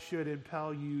what should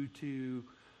impel you to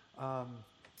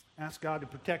ask God to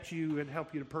protect you and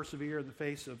help you to persevere in the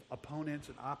face of opponents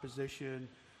and opposition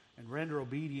and render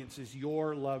obedience is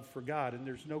your love for God. And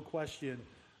there's no question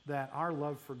that our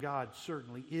love for God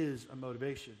certainly is a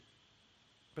motivation.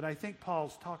 But I think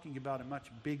Paul's talking about a much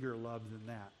bigger love than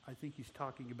that. I think he's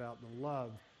talking about the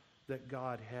love that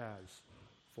God has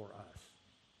for us.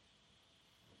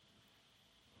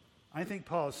 I think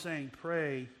Paul is saying,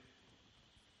 pray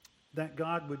that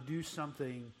God would do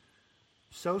something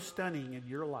so stunning in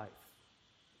your life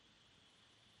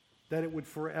that it would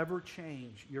forever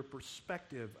change your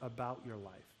perspective about your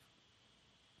life.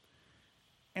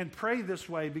 And pray this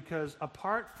way because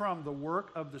apart from the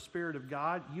work of the Spirit of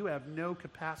God, you have no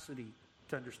capacity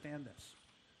to understand this.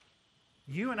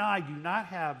 You and I do not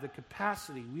have the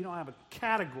capacity, we don't have a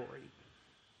category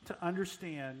to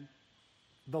understand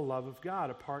the love of God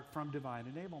apart from divine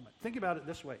enablement. Think about it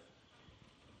this way.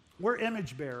 We're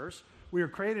image bearers. We are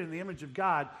created in the image of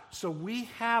God, so we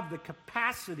have the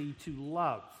capacity to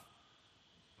love.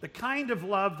 The kind of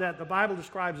love that the Bible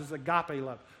describes as agape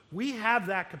love. We have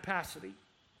that capacity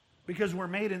because we're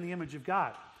made in the image of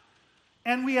God.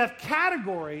 And we have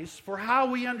categories for how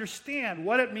we understand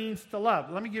what it means to love.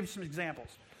 Let me give you some examples.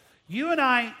 You and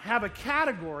I have a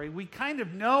category. We kind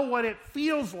of know what it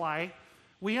feels like.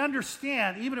 We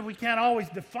understand, even if we can't always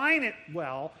define it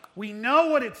well, we know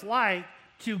what it's like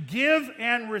to give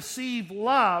and receive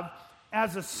love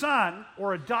as a son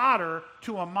or a daughter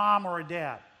to a mom or a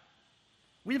dad.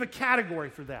 We have a category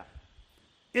for that.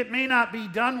 It may not be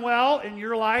done well in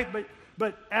your life,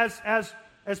 but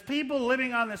as people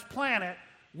living on this planet,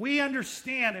 we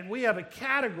understand and we have a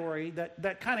category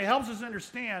that kind of helps us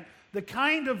understand the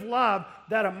kind of love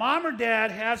that a mom or dad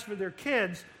has for their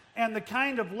kids and the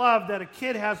kind of love that a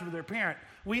kid has for their parent.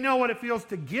 We know what it feels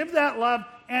to give that love,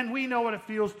 and we know what it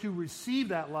feels to receive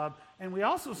that love, and we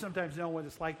also sometimes know what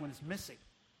it's like when it's missing,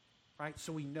 right?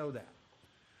 So we know that.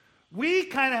 We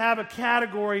kind of have a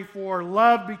category for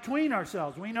love between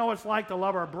ourselves. We know what it's like to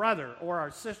love our brother or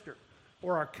our sister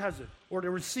or our cousin or to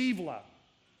receive love.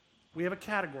 We have a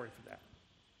category for that.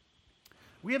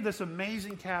 We have this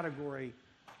amazing category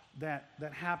that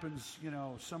happens,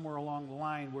 somewhere along the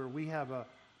line where we have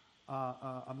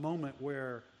a moment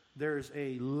where there's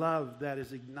a love that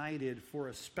is ignited for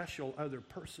a special other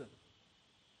person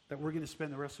that we're going to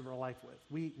spend the rest of our life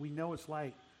with. We know it's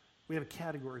like. We have a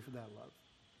category for that love.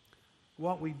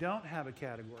 What we don't have a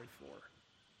category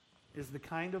for is the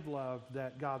kind of love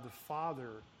that God the Father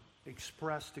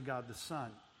expressed to God the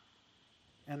Son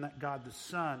and that God the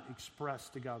Son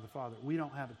expressed to God the Father. We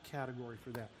don't have a category for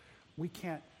that.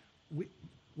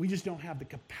 We just don't have the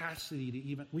capacity to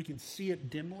even, we can see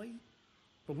it dimly,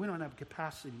 but we don't have the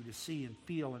capacity to see and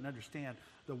feel and understand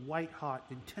the white-hot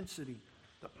intensity,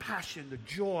 the passion, the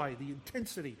joy, the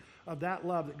intensity of that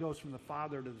love that goes from the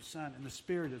Father to the Son, and the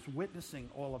Spirit is witnessing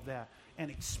all of that and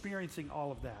experiencing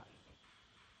all of that.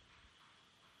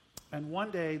 And one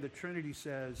day the Trinity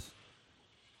says,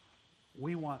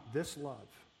 we want this love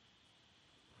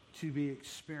to be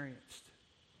experienced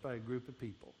by a group of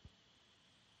people.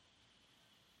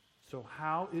 So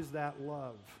how is that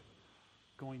love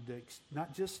going to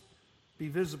not just be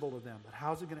visible to them, but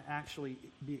how is it going to actually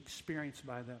be experienced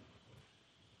by them?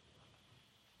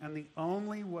 And the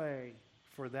only way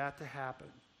for that to happen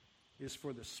is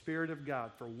for the Spirit of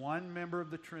God, for one member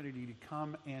of the Trinity to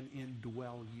come and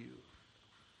indwell you.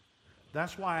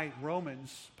 That's why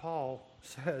Romans, Paul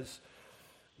says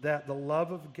that the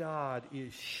love of God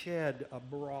is shed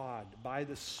abroad by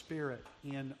the Spirit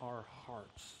in our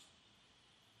hearts.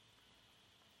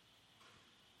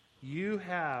 You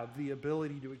have the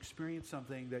ability to experience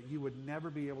something that you would never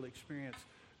be able to experience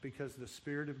because the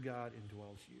Spirit of God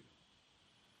indwells you.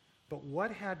 But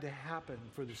what had to happen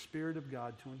for the Spirit of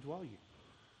God to indwell you?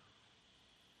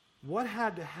 What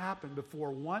had to happen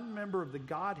before one member of the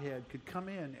Godhead could come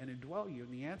in and indwell you?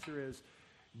 And the answer is,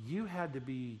 you had to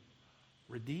be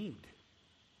redeemed.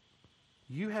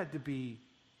 You had to be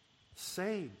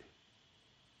saved.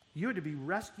 You had to be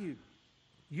rescued.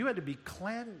 You had to be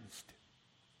cleansed.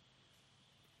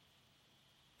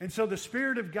 And so the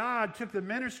Spirit of God took the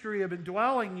ministry of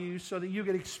indwelling you so that you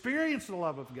could experience the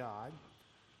love of God.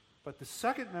 But the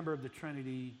second member of the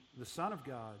Trinity, the Son of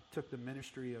God, took the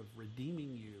ministry of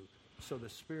redeeming you so the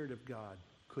Spirit of God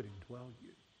could indwell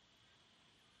you.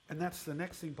 And that's the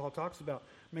next thing Paul talks about.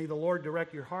 May the Lord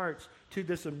direct your hearts to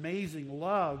this amazing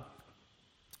love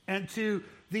and to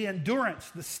the endurance,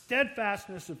 the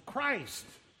steadfastness of Christ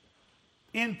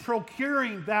in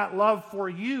procuring that love for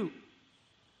you.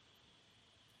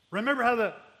 Remember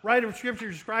how writer of Scripture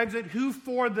describes it, who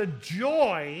for the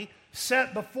joy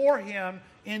set before him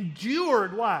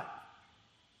endured what?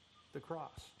 The cross.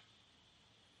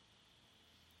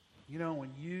 You know, when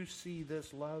you see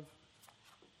this love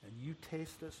and you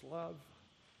taste this love,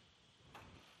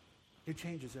 it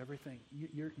changes everything.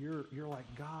 You're like,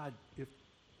 God, if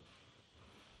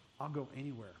I'll go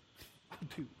anywhere. I'll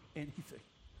do anything.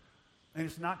 And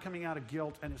it's not coming out of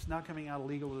guilt, and it's not coming out of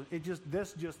legalism.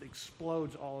 This just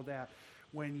explodes all of that.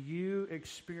 When you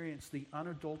experience the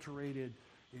unadulterated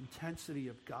intensity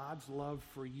of God's love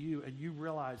for you, and you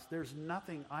realize there's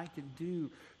nothing I can do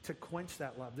to quench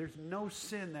that love. There's no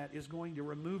sin that is going to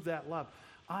remove that love.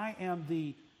 I am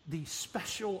the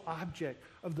special object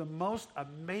of the most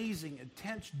amazing,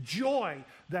 intense joy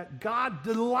that God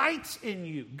delights in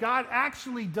you. God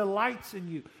actually delights in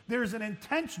you. There's an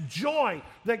intense joy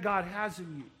that God has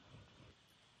in you.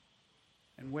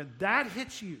 And when that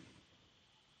hits you,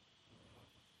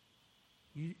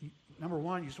 number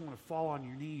one, you just want to fall on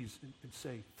your knees and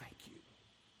say, thank you.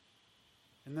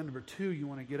 And then number two, you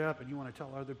want to get up and you want to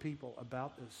tell other people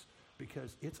about this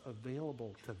because it's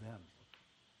available to them.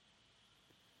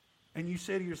 And you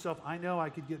say to yourself, I know I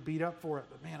could get beat up for it,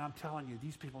 but man, I'm telling you,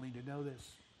 these people need to know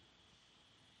this.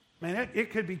 Man,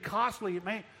 it could be costly.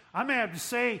 I may have to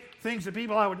say things to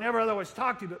people I would never otherwise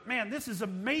talk to, but man, this is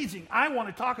amazing. I want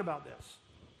to talk about this.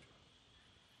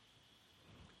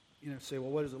 You know, say,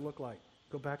 well, what does it look like?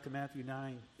 Go back to Matthew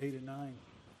 9, 8 and 9.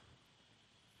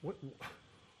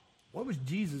 What was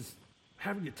Jesus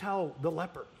having to tell the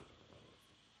leper?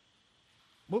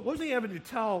 What was he having to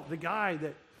tell the guy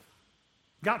that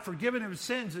got forgiven of his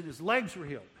sins and his legs were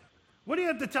healed? What do you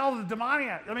have to tell the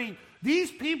demoniac? I mean, these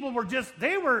people were just,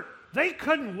 they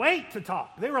couldn't wait to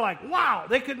talk. They were like, wow,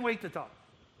 they couldn't wait to talk.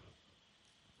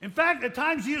 In fact, at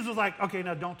times Jesus was like, okay,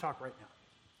 now don't talk right now.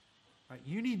 Right?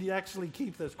 You need to actually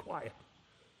keep this quiet.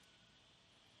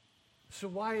 So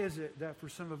why is it that for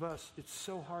some of us, it's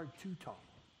so hard to talk?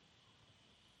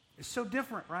 It's so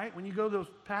different, right? When you go to those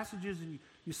passages and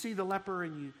you see the leper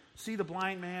and you see the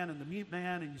blind man and the mute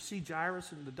man and you see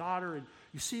Jairus and the daughter and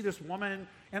you see this woman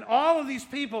and all of these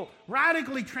people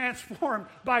radically transformed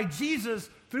by Jesus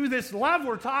through this love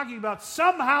we're talking about.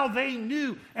 Somehow they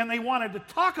knew and they wanted to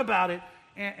talk about it.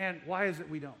 And why is it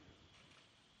we don't?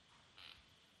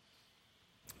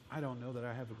 I don't know that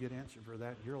I have a good answer for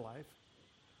that in your life.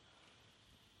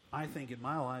 I think in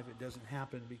my life it doesn't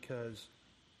happen because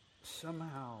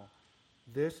somehow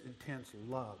this intense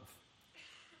love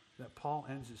that Paul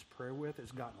ends his prayer with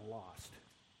has gotten lost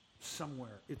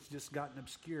somewhere. It's just gotten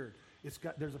obscured.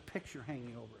 There's a picture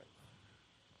hanging over it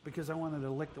because I wanted to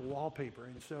lick the wallpaper.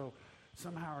 And so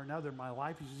somehow or another my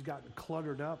life has just gotten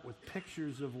cluttered up with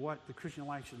pictures of what the Christian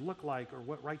life should look like or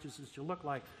what righteousness should look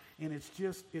like. And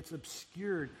it's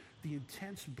obscured the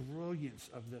intense brilliance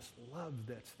of this love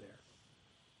that's there.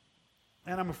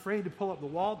 And I'm afraid to pull up the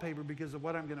wallpaper because of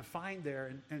what I'm going to find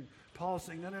there. And Paul's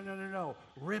saying, no.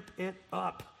 Rip it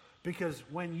up. Because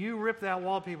when you rip that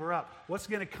wallpaper up, what's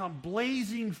going to come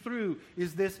blazing through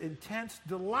is this intense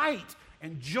delight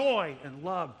and joy and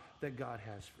love that God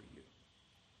has for you.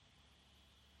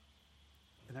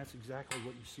 And that's exactly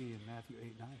what you see in Matthew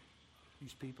 8, 9.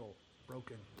 These people,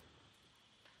 broken,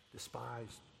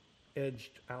 despised,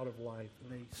 edged out of life,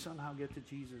 and they somehow get to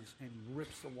Jesus and he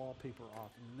rips the wallpaper off,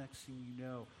 and the next thing you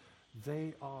know,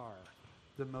 they are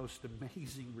the most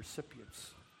amazing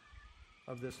recipients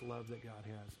of this love that God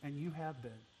has. And you have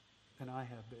been, and I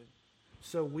have been.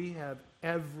 So we have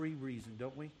every reason,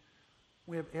 don't we?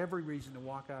 We have every reason to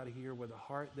walk out of here with a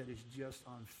heart that is just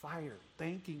on fire,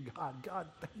 thanking God. God,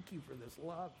 thank you for this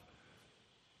love.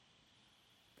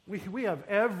 We have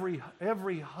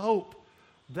every hope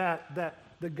that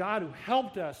the God who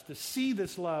helped us to see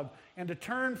this love and to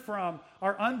turn from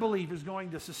our unbelief is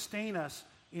going to sustain us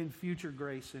in future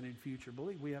grace and in future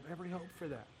belief. We have every hope for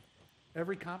that,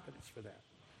 every confidence for that.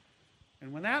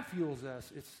 And when that fuels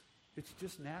us, it's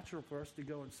just natural for us to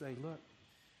go and say, look,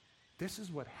 this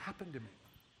is what happened to me.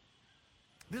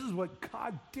 This is what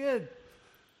God did.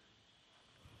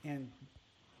 And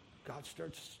God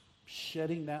starts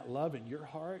shedding that love in your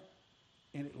heart,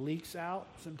 and it leaks out,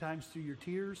 sometimes through your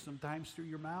tears, sometimes through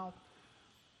your mouth.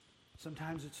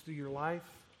 Sometimes it's through your life,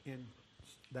 and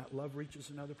that love reaches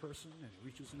another person, and it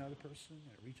reaches another person,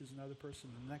 and it reaches another person.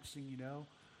 And the next thing you know,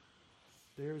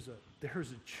 there's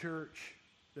a church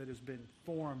that has been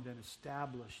formed and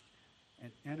established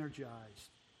and energized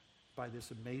by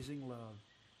this amazing love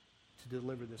to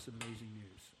deliver this amazing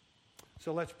news.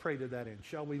 So let's pray to that end,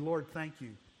 shall we? Lord, thank you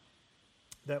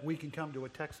that we can come to a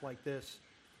text like this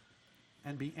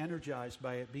and be energized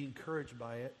by it, be encouraged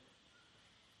by it.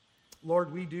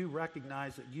 Lord, we do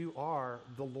recognize that you are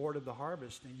the Lord of the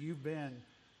harvest, and you've been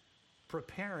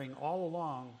preparing all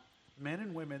along men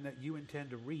and women that you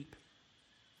intend to reap.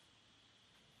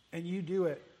 And you do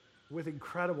it with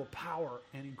incredible power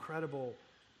and incredible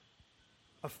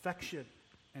affection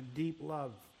and deep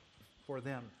love for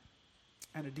them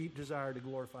and a deep desire to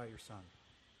glorify your Son.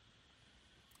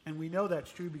 And we know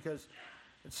that's true because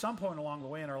at some point along the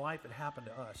way in our life it happened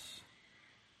to us.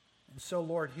 And so,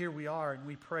 Lord, here we are, and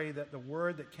we pray that the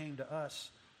word that came to us,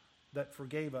 that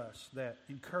forgave us, that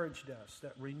encouraged us,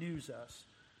 that renews us,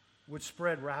 would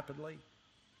spread rapidly.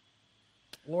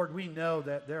 Lord, we know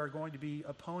that there are going to be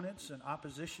opponents and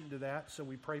opposition to that, so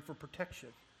we pray for protection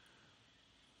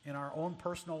in our own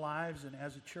personal lives and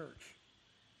as a church.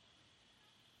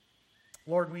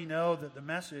 Lord, we know that the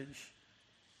message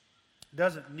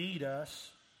doesn't need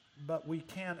us, but we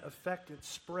can affect its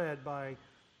spread by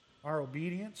our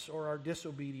obedience or our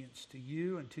disobedience to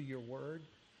you and to your word.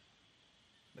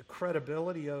 The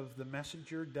credibility of the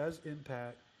messenger does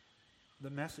impact the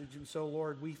message. And so,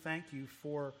 Lord, we thank you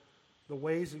for the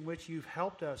ways in which you've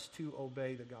helped us to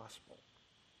obey the gospel.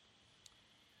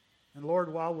 And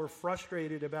Lord, while we're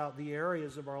frustrated about the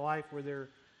areas of our life where there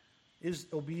is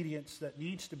obedience that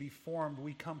needs to be formed,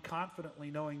 we come confidently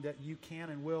knowing that you can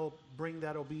and will bring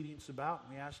that obedience about,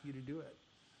 and we ask you to do it.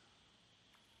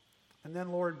 And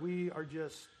then, Lord, we are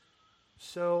just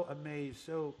so amazed,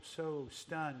 so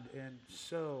stunned, and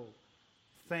so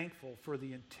thankful for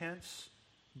the intense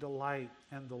delight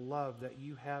and the love that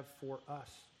you have for us.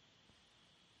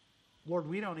 Lord,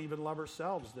 we don't even love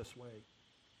ourselves this way.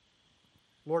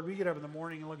 Lord, we get up in the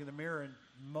morning and look in the mirror, and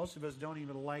most of us don't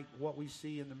even like what we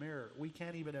see in the mirror. We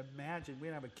can't even imagine. We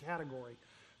don't have a category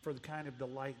for the kind of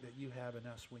delight that you have in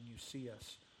us when you see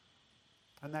us,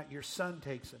 and that your Son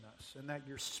takes in us, and that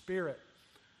your Spirit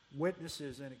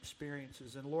witnesses and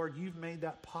experiences. And Lord, you've made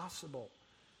that possible.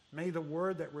 May the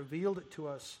word that revealed it to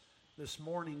us this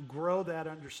morning grow that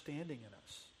understanding in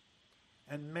us.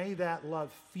 And may that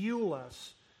love fuel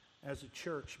us as a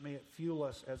church. May it fuel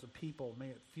us as a people. May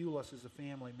it fuel us as a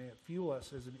family. May it fuel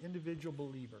us as an individual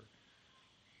believer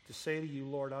to say to you,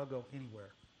 Lord, I'll go anywhere.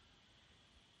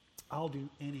 I'll do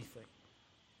anything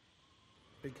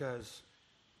because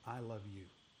I love you.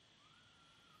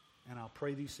 And I'll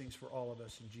pray these things for all of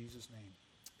us in Jesus' name.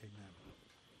 Amen.